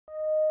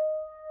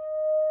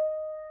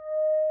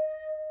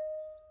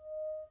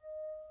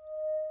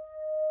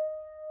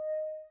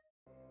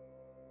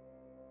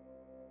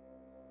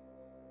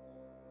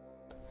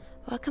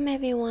Welcome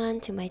everyone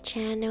to my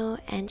channel,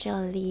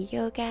 Angela Lee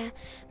Yoga.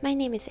 My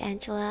name is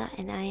Angela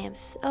and I am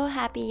so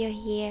happy you're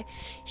here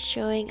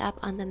showing up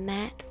on the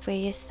mat for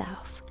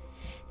yourself.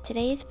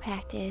 Today's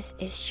practice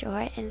is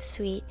short and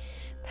sweet,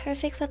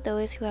 perfect for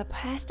those who are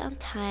pressed on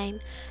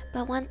time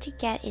but want to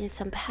get in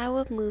some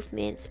power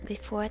movements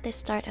before the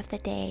start of the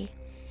day.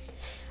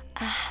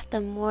 The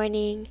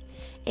morning,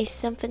 a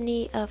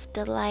symphony of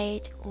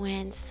delight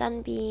when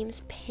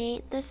sunbeams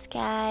paint the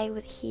sky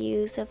with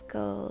hues of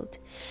gold.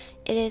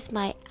 It is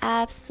my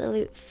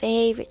absolute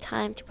favorite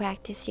time to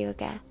practice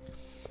yoga.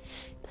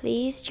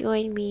 Please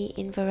join me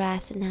in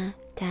Virasana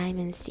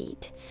Diamond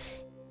Seat.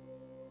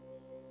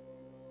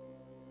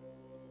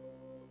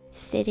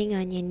 Sitting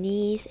on your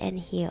knees and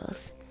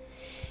heels.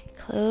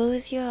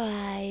 Close your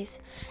eyes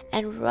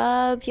and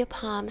rub your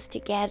palms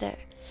together.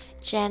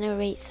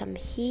 Generate some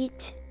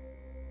heat.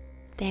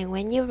 Then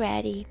when you're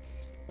ready,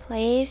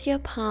 place your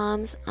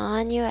palms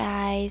on your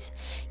eyes.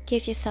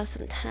 Give yourself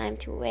some time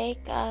to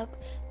wake up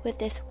with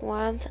this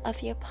warmth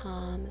of your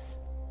palms.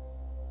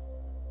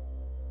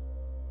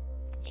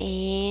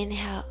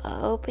 Inhale,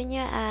 open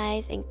your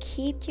eyes and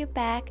keep your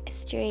back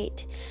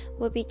straight.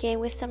 We'll begin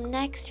with some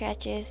neck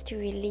stretches to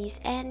release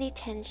any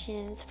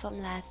tensions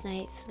from last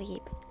night's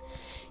sleep.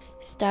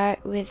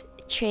 Start with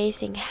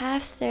tracing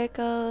half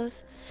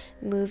circles,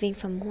 moving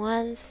from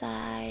one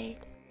side,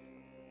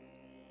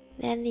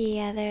 then the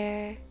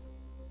other.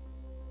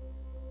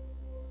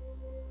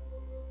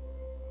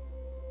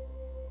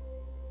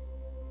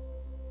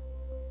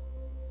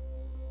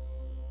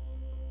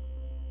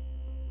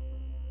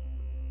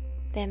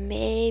 Then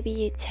maybe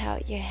you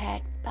tilt your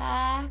head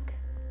back,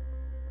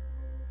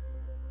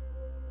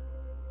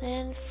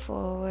 then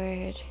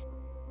forward.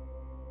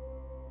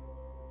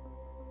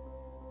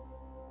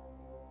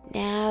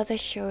 Now the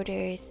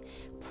shoulders.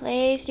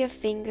 Place your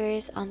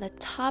fingers on the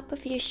top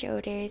of your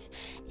shoulders.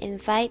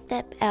 Invite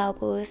the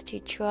elbows to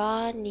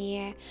draw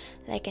near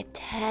like a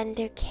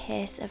tender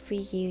kiss of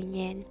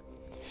reunion.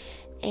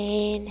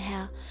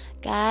 Inhale,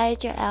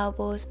 guide your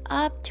elbows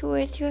up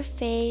towards your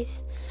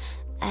face.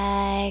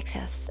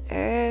 Exhale,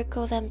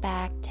 circle them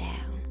back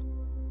down.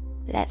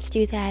 Let's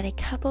do that a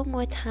couple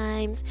more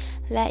times.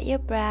 Let your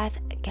breath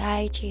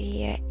guide you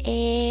here.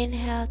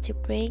 Inhale to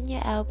bring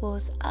your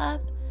elbows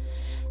up.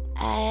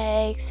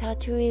 Exhale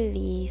to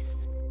release.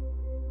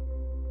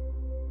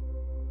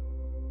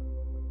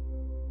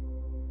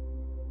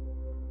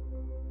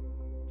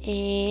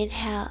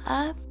 Inhale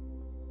up.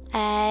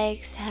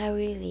 Exhale,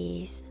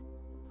 release.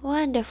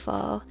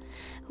 Wonderful.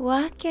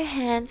 Walk your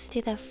hands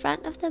to the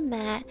front of the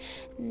mat.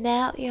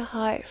 Melt your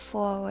heart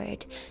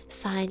forward.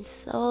 Find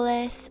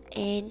solace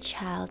in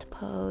child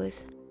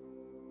pose.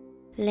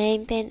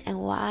 Lengthen and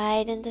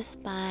widen the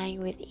spine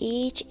with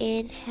each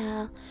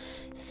inhale.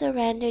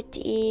 Surrender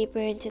deeper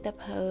into the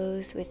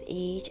pose with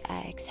each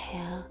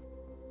exhale.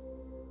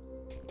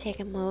 Take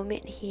a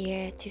moment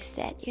here to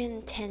set your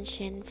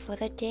intention for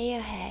the day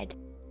ahead.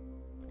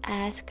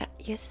 Ask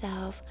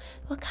yourself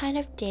what kind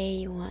of day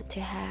you want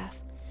to have.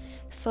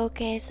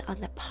 Focus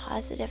on the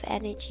positive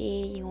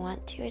energy you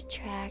want to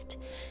attract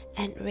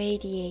and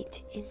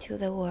radiate into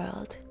the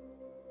world.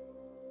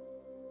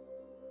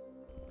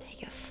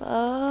 Take a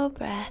full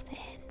breath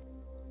in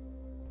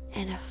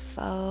and a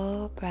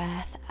full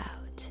breath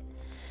out,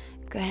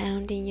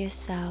 grounding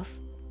yourself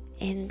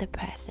in the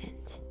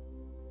present.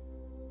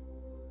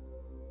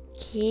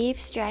 Keep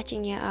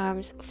stretching your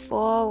arms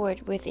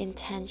forward with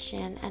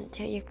intention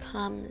until you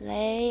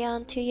lay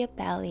onto your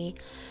belly,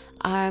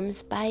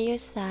 arms by your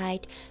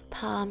side,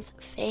 palms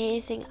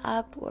facing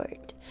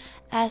upward,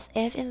 as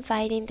if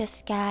inviting the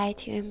sky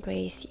to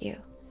embrace you.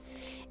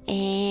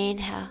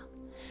 Inhale.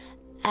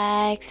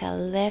 Exhale,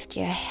 lift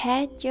your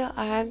head, your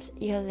arms,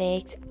 your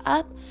legs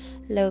up,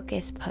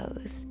 locust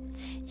pose.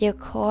 Your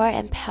core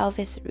and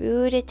pelvis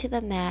rooted to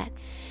the mat.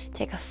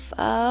 Take a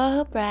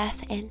full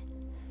breath in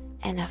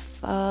and a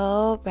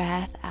full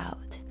breath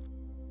out.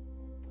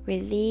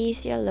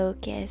 Release your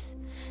locust.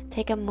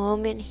 Take a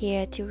moment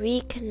here to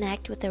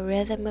reconnect with the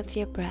rhythm of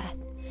your breath.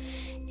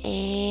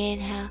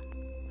 Inhale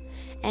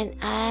and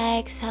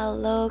exhale,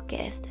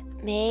 locust.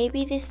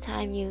 Maybe this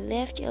time you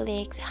lift your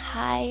legs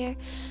higher,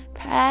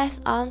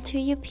 press onto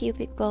your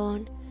pubic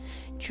bone,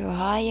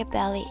 draw your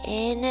belly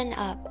in and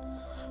up.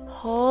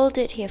 Hold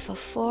it here for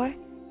 4,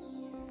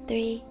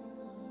 3,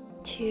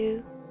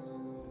 2,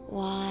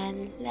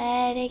 1.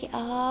 Let it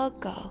all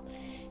go.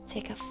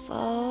 Take a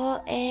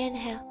full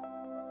inhale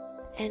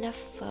and a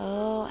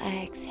full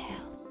exhale.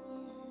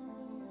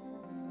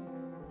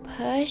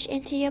 Push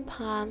into your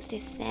palms to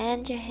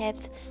send your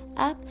hips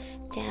up,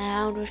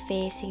 downward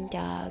facing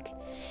dog.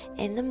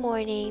 In the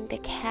morning, the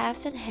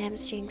calves and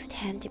hamstrings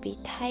tend to be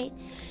tight,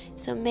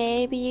 so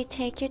maybe you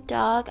take your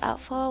dog out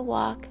for a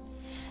walk,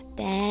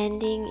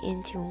 bending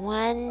into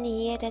one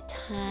knee at a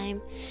time,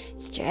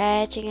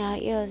 stretching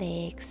out your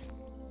legs.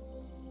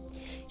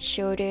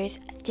 Shoulders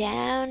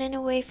down and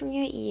away from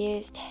your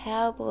ears,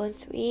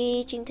 tailbones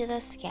reaching to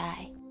the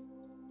sky.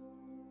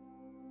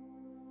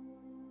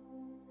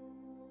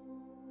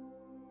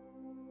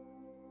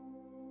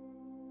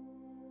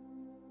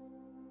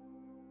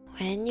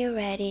 When you're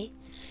ready,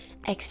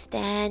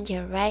 extend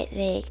your right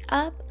leg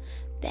up,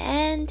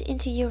 bend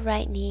into your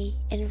right knee,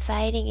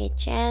 inviting a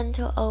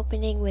gentle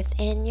opening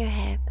within your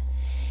hip.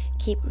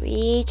 Keep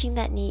reaching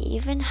that knee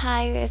even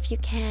higher if you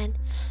can.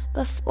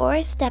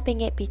 Before stepping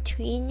it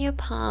between your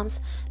palms,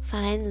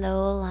 find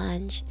low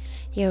lunge.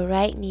 Your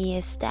right knee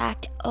is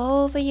stacked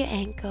over your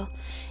ankle.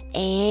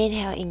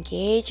 Inhale,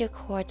 engage your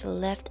core to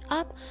lift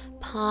up,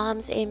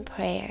 palms in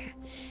prayer.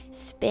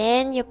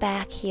 Spin your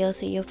back heel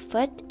so your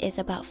foot is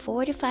about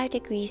 45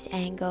 degrees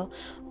angle,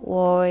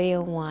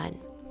 warrior one.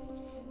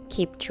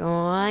 Keep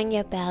drawing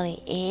your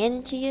belly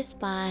into your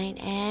spine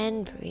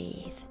and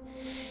breathe.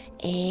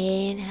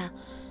 Inhale,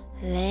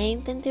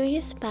 lengthen through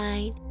your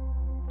spine.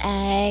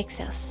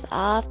 Exhale,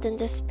 soften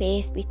the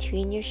space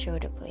between your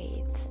shoulder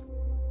blades.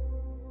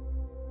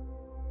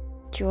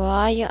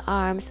 Draw your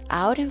arms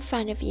out in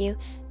front of you,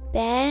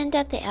 bend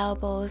at the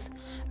elbows,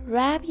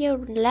 wrap your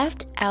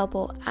left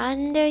elbow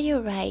under your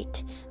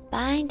right,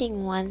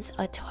 binding once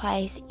or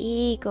twice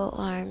eagle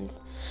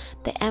arms.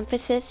 The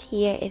emphasis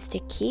here is to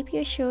keep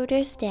your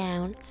shoulders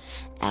down,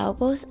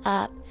 elbows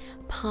up,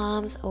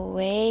 palms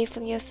away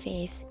from your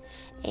face.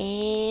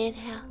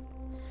 Inhale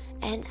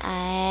and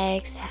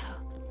exhale.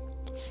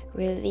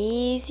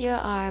 Release your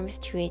arms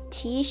to a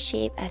T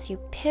shape as you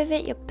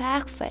pivot your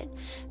back foot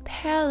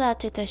parallel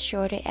to the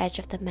shoulder edge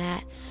of the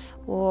mat.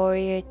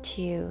 Warrior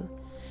two.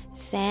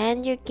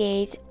 Send your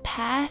gaze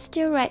past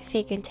your right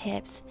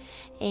fingertips.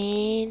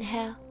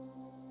 Inhale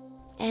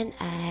and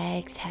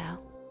exhale.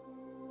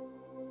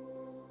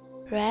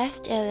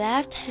 Rest your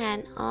left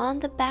hand on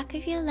the back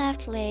of your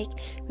left leg,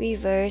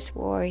 reverse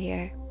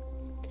warrior.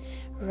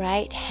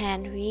 Right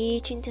hand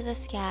reaching to the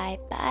sky,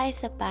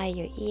 bicep by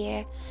your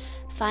ear.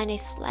 Find a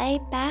slight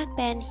back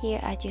bend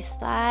here as you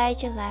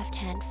slide your left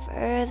hand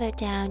further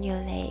down your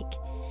leg.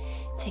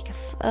 Take a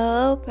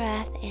full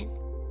breath in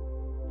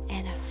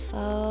and a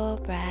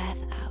full breath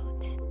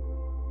out.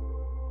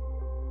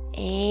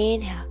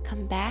 Inhale,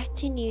 come back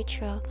to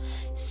neutral.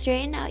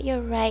 Straighten out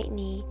your right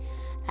knee.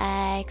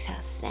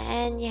 Exhale,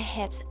 send your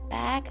hips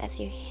back as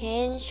you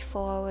hinge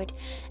forward,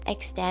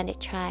 extended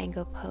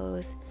triangle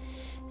pose.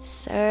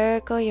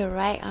 Circle your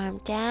right arm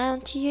down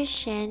to your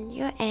shin,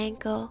 your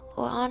ankle,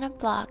 or on a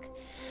block.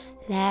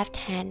 Left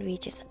hand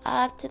reaches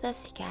up to the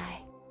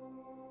sky.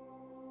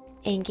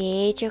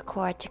 Engage your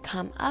core to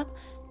come up.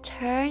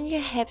 Turn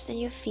your hips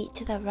and your feet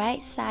to the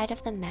right side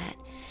of the mat.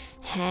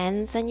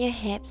 Hands on your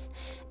hips.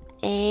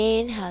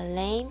 Inhale,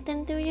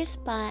 lengthen through your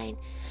spine.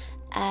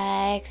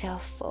 Exhale,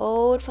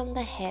 fold from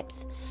the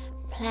hips.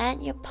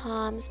 Plant your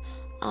palms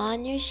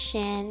on your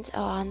shins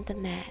or on the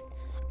mat.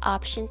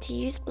 Option to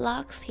use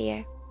blocks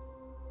here.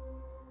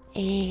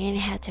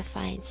 Inhale to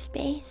find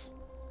space.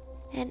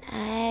 And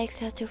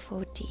exhale to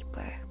fold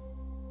deeper.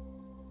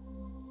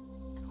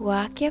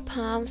 Walk your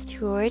palms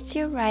towards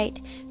your right.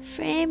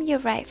 Frame your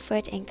right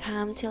foot and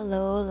come to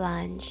low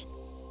lunge.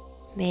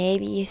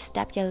 Maybe you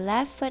step your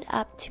left foot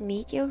up to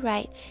meet your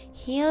right.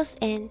 Heels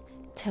in,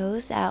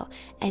 toes out,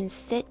 and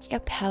sit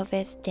your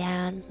pelvis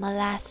down.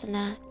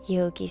 Malasana,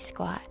 yogi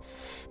squat.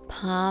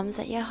 Palms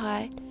at your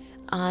heart,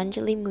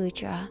 Anjali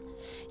mudra.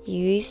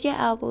 Use your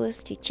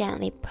elbows to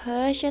gently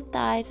push your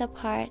thighs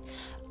apart,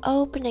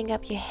 opening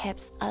up your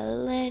hips a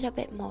little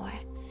bit more.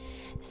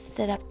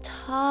 Sit up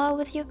tall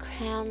with your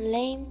crown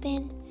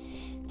lengthened.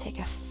 Take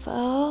a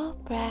full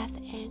breath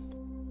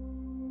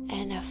in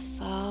and a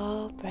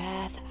full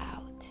breath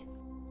out.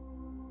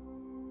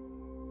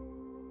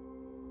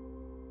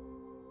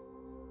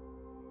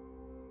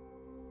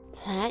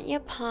 Plant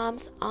your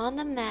palms on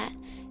the mat.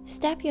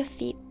 Step your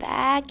feet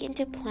back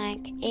into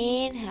plank.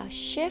 Inhale,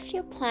 shift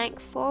your plank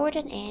forward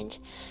an inch.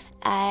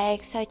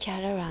 Exhale,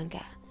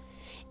 chaturanga.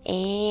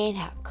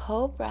 Inhale,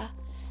 cobra.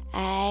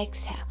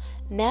 Exhale,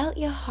 melt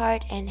your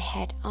heart and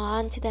head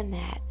onto the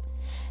mat.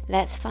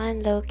 Let's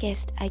find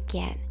locust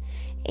again.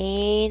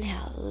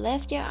 Inhale,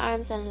 lift your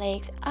arms and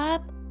legs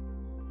up.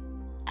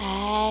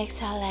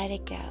 Exhale, let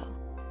it go.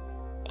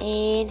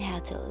 Inhale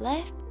to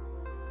lift.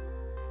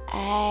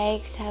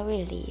 Exhale,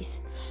 release.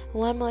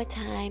 One more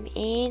time.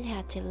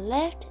 Inhale to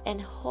lift and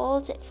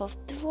hold it for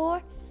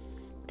 4,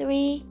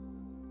 3,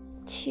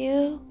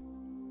 2,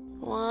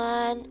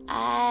 1.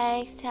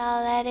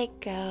 Exhale, let it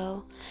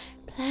go.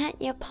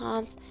 Plant your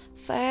palms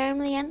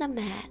firmly on the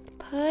mat.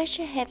 Push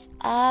your hips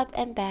up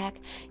and back,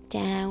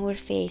 downward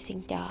facing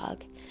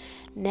dog.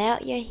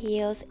 Melt your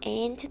heels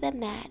into the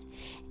mat.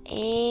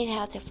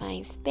 Inhale to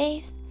find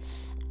space.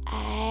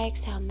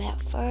 Exhale,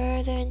 melt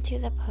further into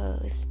the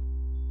pose.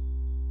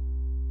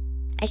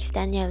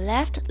 Extend your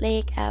left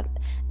leg up,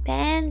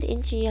 bend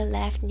into your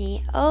left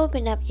knee,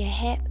 open up your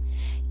hip.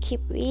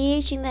 Keep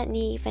reaching that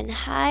knee even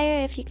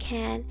higher if you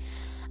can,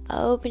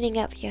 opening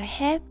up your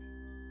hip.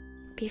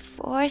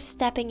 Before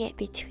stepping it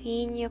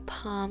between your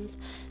palms,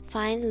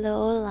 find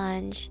low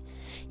lunge.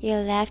 Your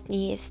left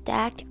knee is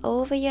stacked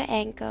over your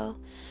ankle.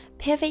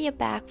 Pivot your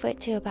back foot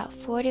to about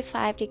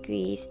 45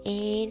 degrees.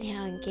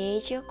 Inhale,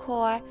 engage your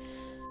core.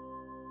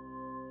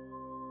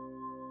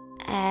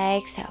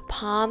 Exhale,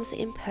 palms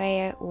in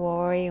prayer,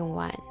 warrior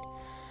one.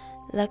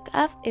 Look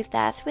up if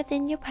that's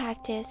within your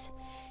practice.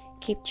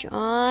 Keep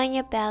drawing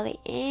your belly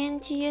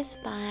into your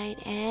spine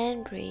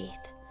and breathe.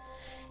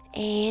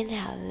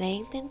 Inhale,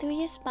 lengthen through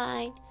your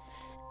spine.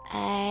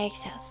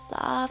 Exhale,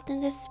 soften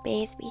the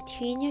space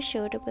between your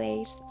shoulder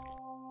blades.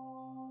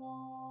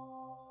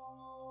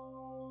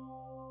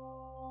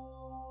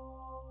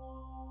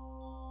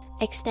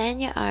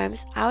 Extend your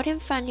arms out in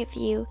front of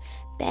you,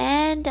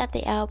 bend at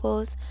the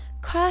elbows,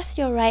 cross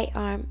your right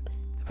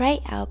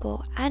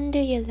elbow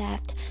under your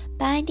left,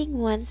 binding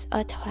once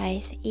or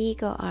twice,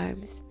 eagle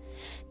arms.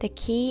 The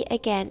key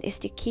again is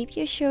to keep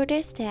your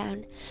shoulders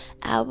down,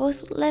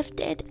 elbows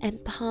lifted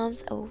and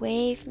palms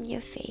away from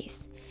your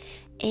face.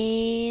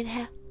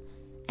 Inhale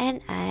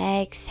and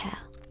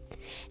exhale.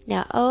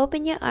 Now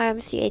open your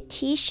arms to a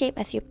T shape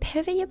as you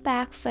pivot your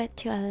back foot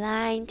to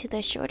align to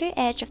the shoulder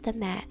edge of the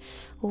mat.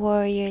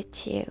 Warrior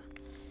 2.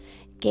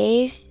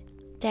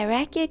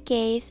 Direct your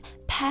gaze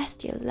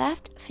past your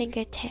left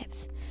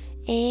fingertips.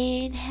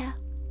 Inhale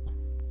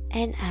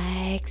and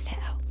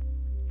exhale.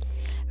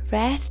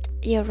 Rest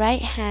your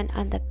right hand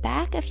on the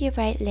back of your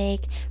right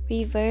leg,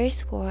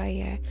 reverse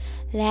warrior.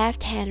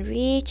 Left hand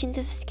reach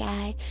into the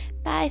sky,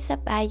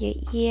 bicep by your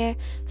ear.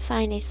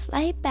 Find a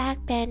slight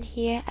back bend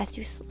here as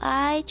you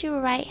slide your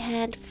right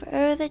hand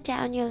further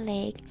down your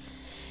leg.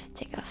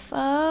 Take a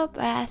full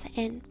breath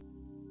in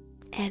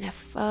and a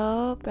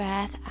full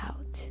breath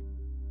out.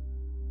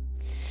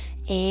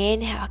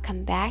 Inhale,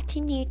 come back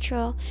to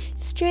neutral.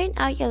 Straighten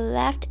out your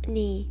left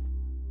knee.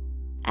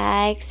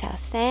 Exhale,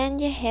 send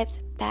your hips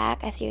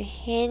back as you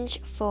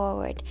hinge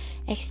forward,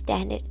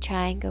 extended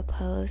triangle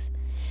pose.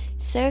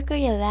 Circle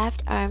your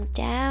left arm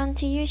down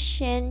to your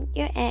shin,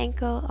 your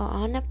ankle, or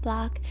on a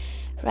block.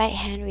 Right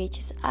hand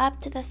reaches up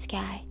to the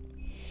sky.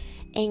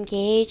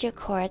 Engage your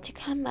core to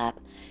come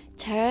up.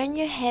 Turn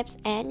your hips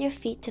and your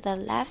feet to the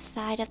left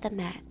side of the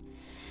mat.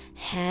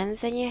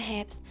 Hands on your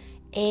hips.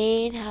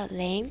 Inhale,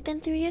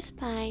 lengthen through your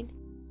spine.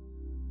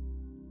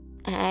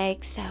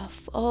 Exhale,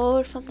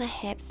 fold from the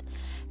hips.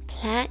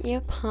 Plant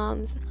your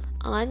palms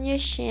on your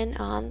shin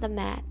on the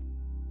mat.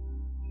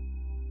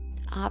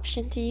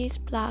 Option to use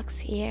blocks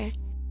here.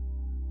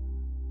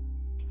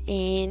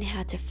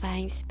 Inhale to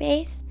find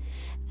space.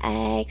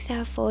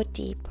 Exhale, fold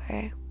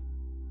deeper.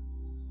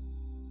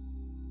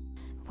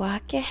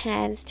 Walk your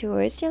hands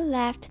towards your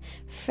left.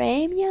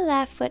 Frame your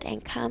left foot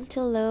and come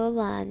to low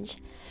lunge.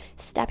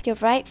 Step your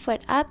right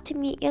foot up to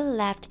meet your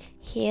left.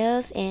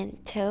 Heels in,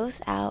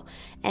 toes out,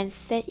 and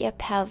sit your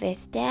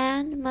pelvis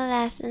down.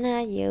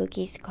 Malasana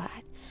Yogi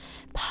Squat.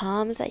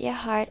 Palms at your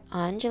heart,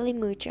 Anjali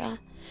Mudra.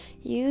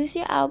 Use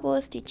your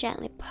elbows to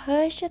gently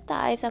push your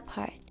thighs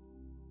apart.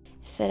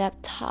 Sit up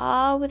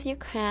tall with your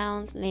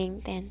crown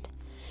lengthened.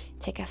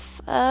 Take a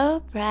full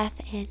breath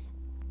in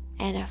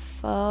and a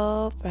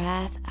full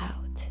breath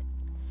out.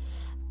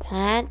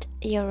 Plant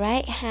your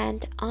right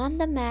hand on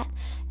the mat,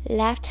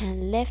 left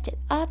hand lifted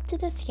up to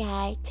the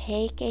sky.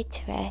 Take a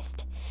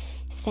twist.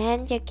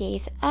 Send your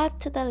gaze up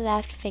to the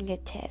left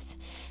fingertips.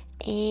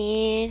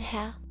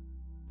 Inhale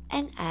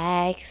and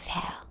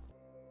exhale.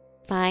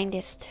 Find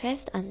this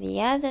twist on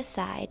the other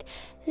side.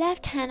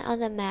 Left hand on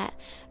the mat,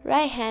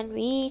 right hand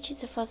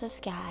reaches for the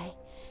sky.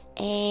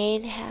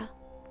 Inhale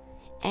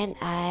and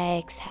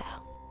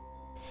exhale.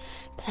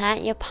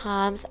 Plant your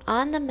palms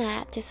on the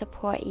mat to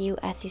support you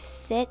as you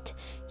sit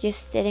your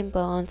sitting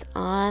bones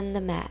on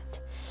the mat.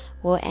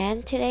 We'll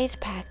end today's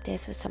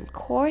practice with some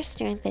core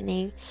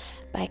strengthening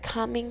by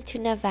coming to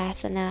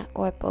Navasana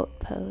or boat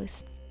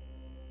pose.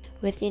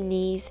 With your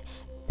knees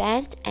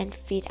bent and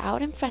feet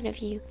out in front of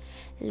you,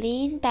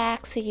 lean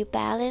back so you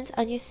balance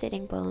on your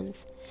sitting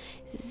bones.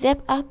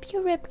 Zip up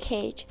your rib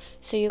cage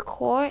so your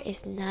core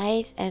is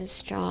nice and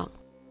strong.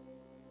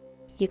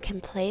 You can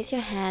place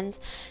your hands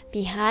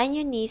behind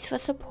your knees for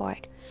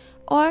support,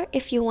 or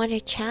if you want to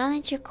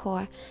challenge your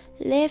core,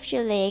 lift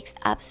your legs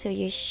up so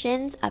your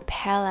shins are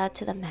parallel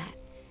to the mat.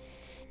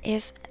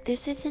 If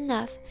this is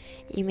enough,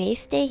 you may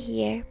stay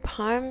here,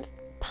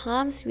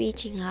 palms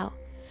reaching out.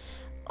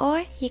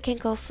 Or you can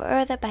go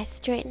further by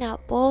straightening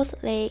out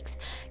both legs,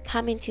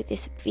 coming to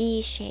this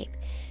V shape.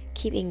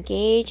 Keep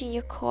engaging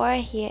your core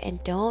here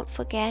and don't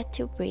forget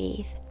to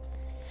breathe.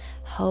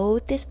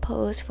 Hold this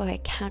pose for a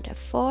count of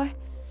 4,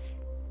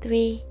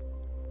 3,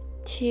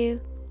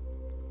 2,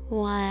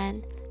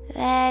 1.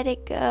 Let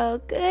it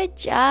go. Good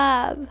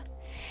job.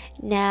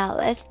 Now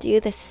let's do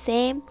the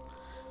same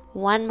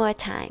one more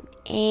time.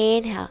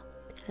 Inhale,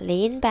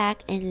 lean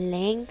back and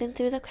lengthen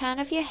through the crown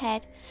of your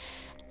head.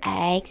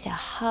 Exhale,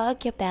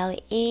 hug your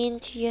belly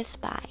into your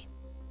spine.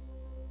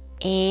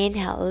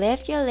 Inhale,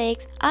 lift your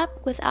legs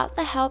up without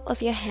the help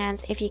of your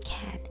hands if you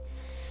can.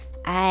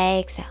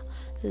 Exhale,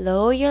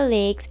 lower your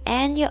legs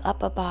and your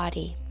upper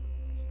body.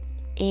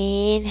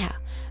 Inhale,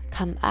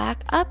 come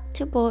back up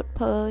to boat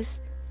pose.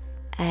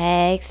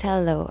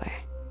 Exhale, lower.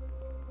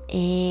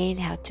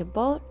 Inhale to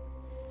boat.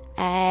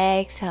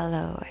 Exhale,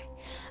 lower.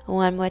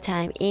 One more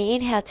time.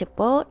 Inhale to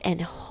boat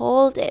and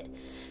hold it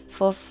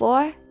for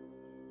 4,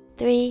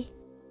 3,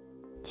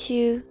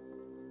 2,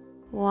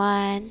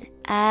 1.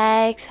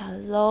 Exhale,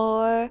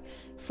 lower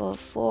for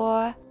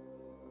 4,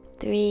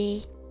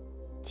 3,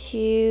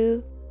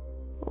 2,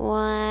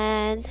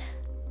 1,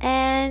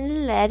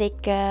 and let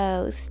it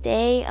go.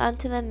 Stay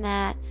onto the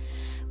mat.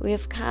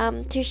 We've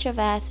come to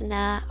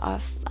Shavasana, our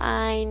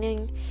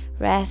final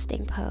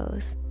resting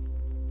pose.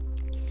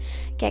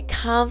 Get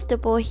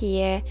comfortable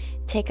here.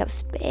 Take up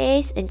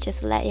space and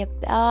just let your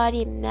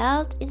body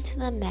melt into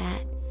the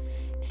mat.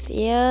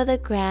 Feel the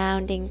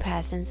grounding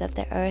presence of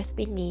the earth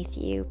beneath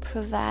you,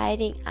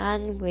 providing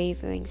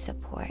unwavering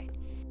support.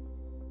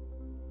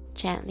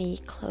 Gently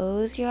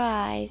close your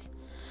eyes.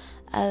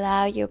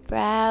 Allow your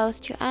brows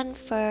to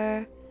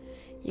unfurl,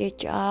 your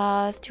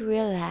jaws to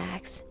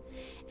relax,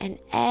 and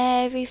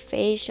every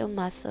facial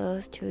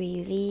muscles to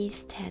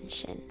release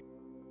tension.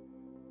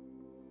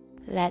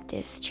 Let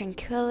this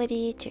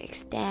tranquility to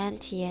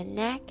extend to your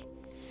neck,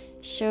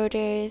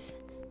 shoulders,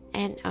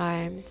 and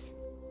arms.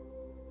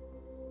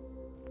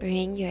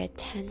 Bring your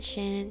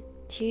attention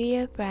to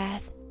your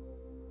breath.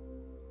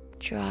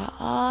 Draw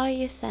all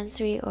your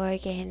sensory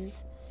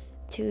organs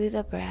to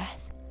the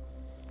breath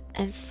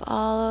and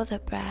follow the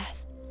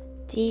breath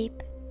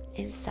deep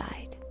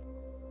inside.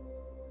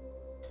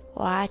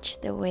 Watch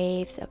the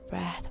waves of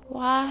breath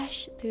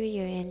wash through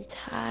your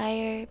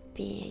entire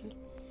being.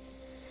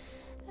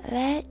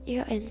 Let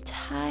your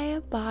entire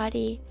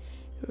body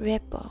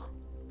ripple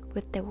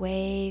with the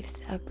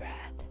waves of breath.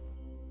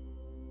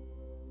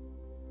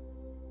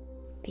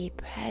 Be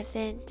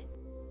present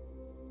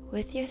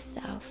with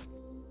yourself.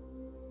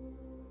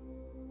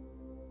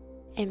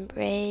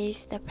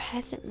 Embrace the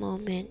present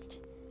moment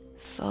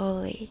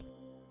fully,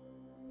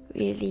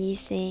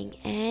 releasing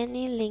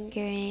any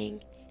lingering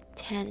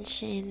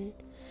tension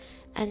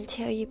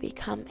until you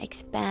become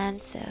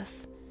expansive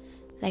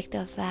like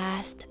the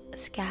vast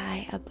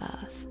sky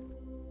above.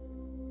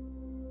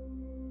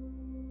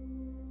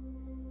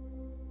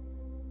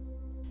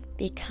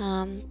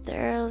 Become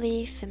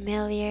thoroughly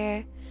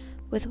familiar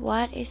with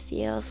what it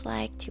feels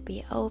like to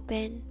be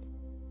open,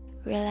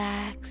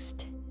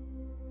 relaxed,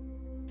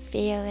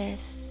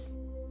 fearless,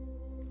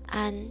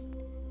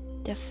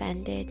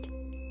 undefended,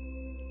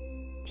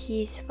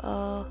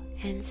 peaceful,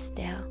 and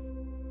still.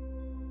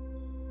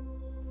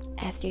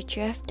 As you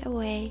drift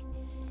away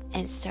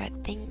and start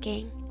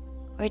thinking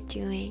or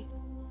doing,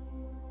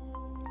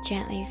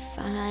 gently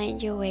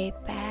find your way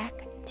back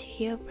to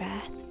your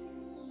breath,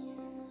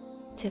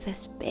 to the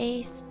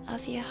space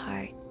of your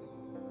heart,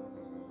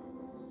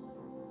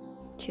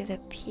 to the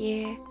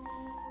pure,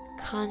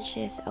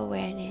 conscious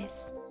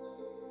awareness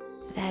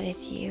that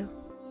is you.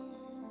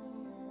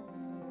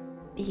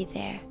 Be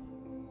there.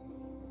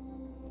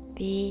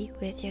 Be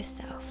with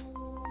yourself.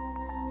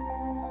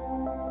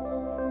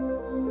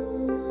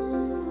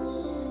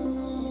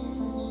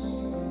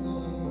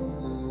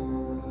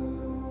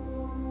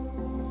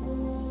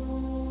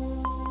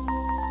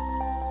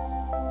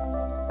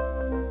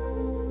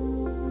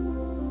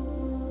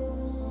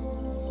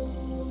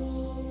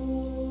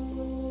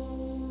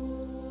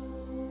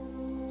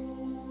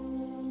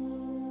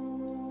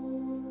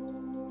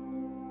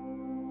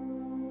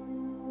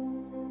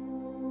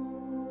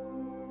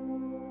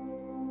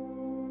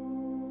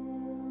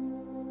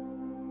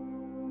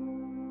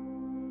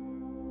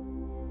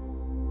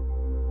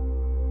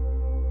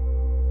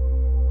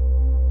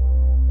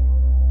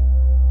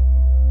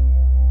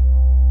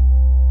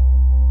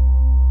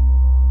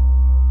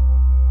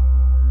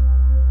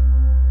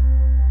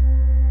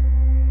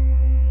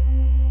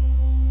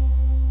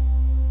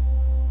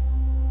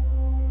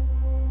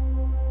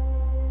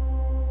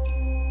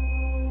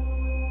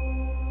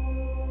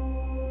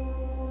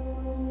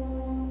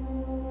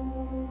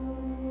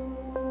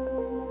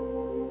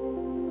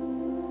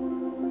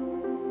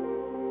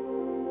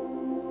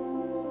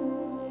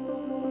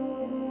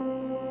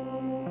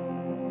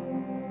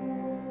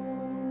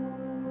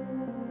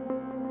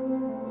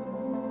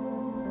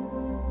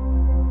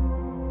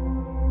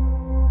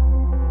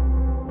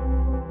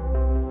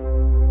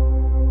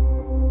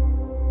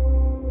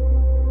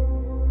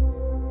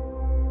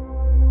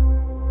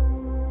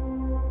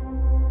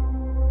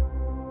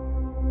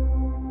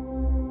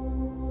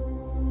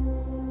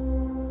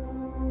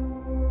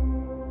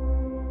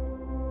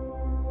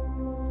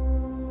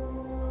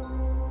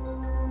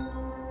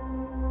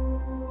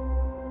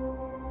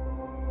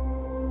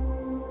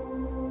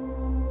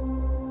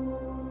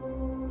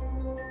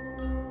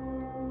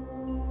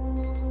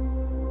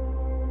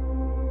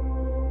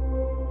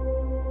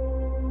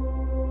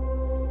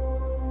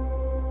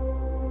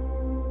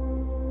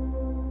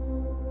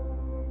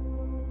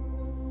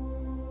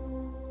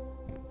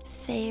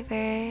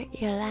 Savor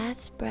your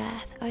last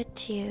breath or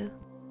two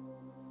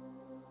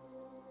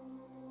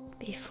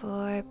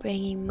before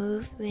bringing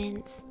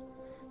movements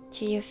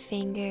to your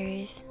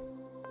fingers,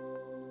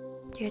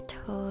 your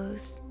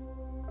toes,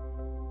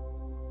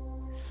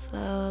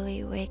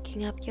 slowly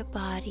waking up your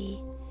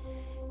body.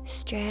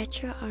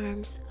 Stretch your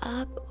arms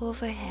up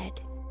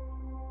overhead.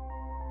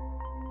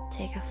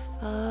 Take a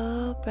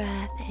full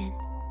breath in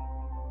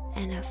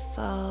and a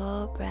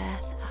full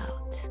breath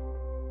out.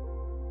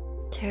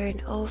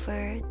 Turn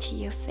over to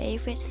your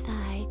favorite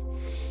side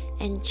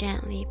and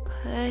gently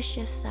push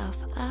yourself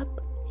up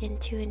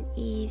into an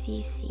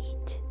easy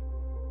seat.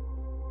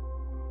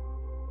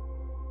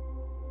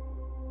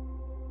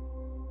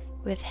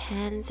 With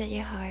hands at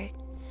your heart,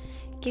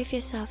 give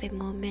yourself a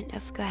moment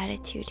of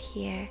gratitude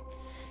here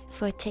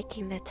for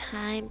taking the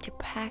time to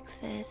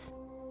practice,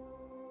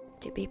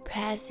 to be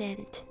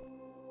present.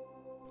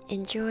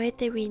 Enjoy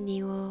the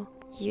renewal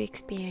you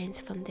experience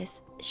from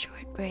this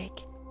short break.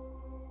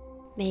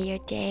 May your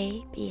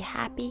day be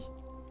happy,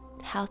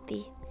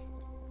 healthy,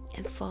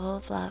 and full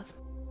of love.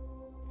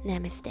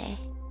 Namaste.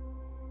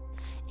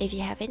 If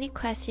you have any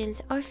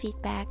questions or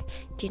feedback,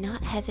 do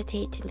not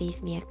hesitate to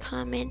leave me a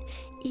comment,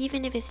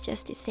 even if it's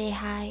just to say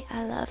hi.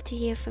 I love to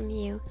hear from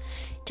you.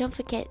 Don't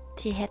forget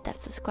to hit that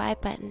subscribe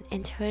button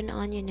and turn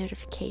on your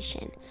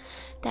notification.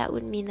 That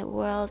would mean the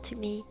world to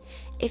me.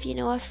 If you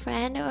know a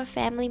friend or a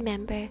family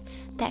member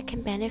that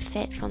can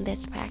benefit from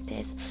this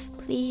practice,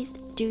 please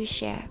do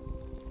share.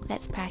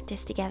 Let's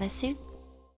practice together soon.